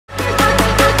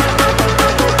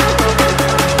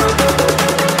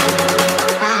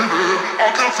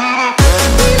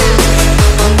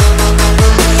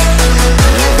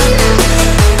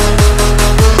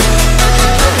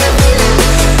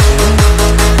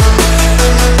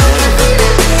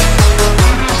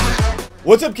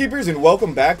What's up, keepers, and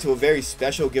welcome back to a very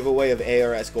special giveaway of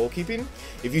ARS goalkeeping.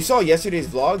 If you saw yesterday's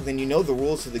vlog, then you know the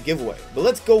rules to the giveaway, but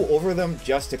let's go over them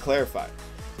just to clarify.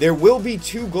 There will be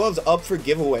 2 gloves up for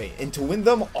giveaway, and to win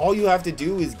them, all you have to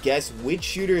do is guess which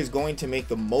shooter is going to make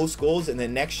the most goals in the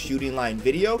next shooting line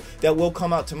video that will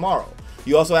come out tomorrow.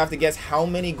 You also have to guess how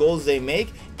many goals they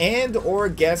make and or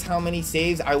guess how many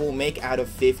saves I will make out of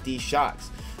 50 shots.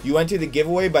 You enter the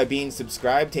giveaway by being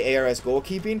subscribed to ARS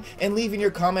Goalkeeping and leaving your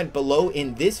comment below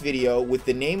in this video with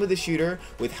the name of the shooter,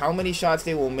 with how many shots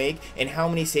they will make, and how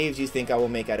many saves you think I will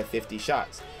make out of 50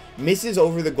 shots. Misses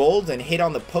over the goals and hit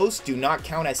on the post do not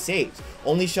count as saves,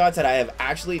 only shots that I have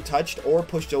actually touched or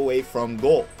pushed away from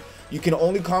goal. You can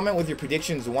only comment with your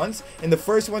predictions once, and the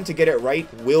first one to get it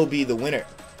right will be the winner.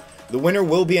 The winner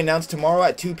will be announced tomorrow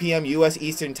at 2 p.m. US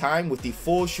Eastern Time with the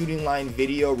full shooting line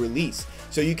video release,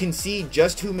 so you can see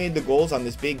just who made the goals on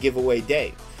this big giveaway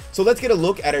day. So let's get a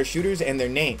look at our shooters and their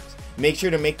names. Make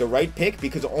sure to make the right pick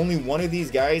because only one of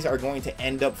these guys are going to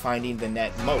end up finding the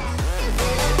net most.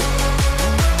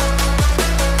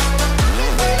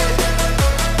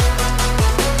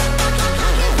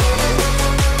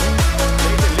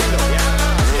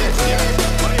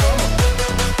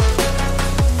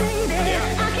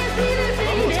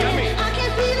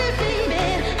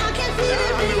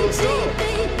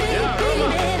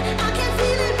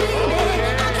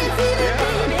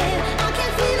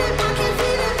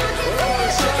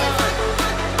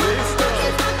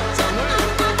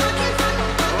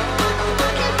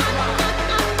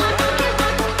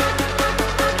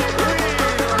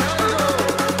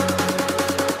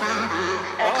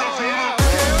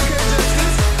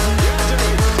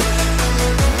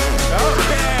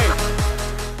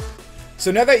 So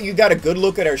now that you got a good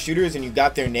look at our shooters and you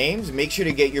got their names, make sure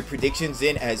to get your predictions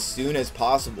in as soon as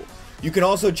possible. You can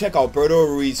also check Alberto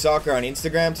Ruiz Soccer on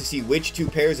Instagram to see which 2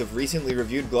 pairs of recently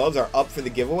reviewed gloves are up for the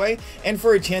giveaway and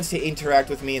for a chance to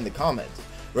interact with me in the comments.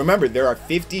 Remember, there are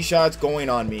 50 shots going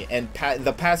on me, and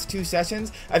the past 2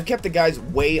 sessions, I've kept the guys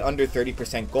way under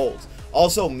 30% goals.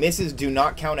 Also, misses do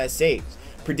not count as saves.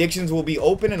 Predictions will be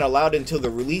open and allowed until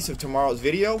the release of tomorrow's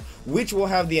video, which will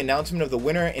have the announcement of the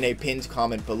winner in a pinned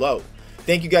comment below.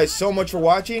 Thank you guys so much for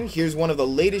watching. Here's one of the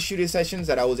latest shooting sessions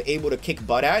that I was able to kick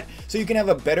butt at, so you can have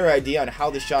a better idea on how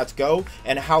the shots go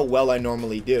and how well I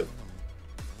normally do.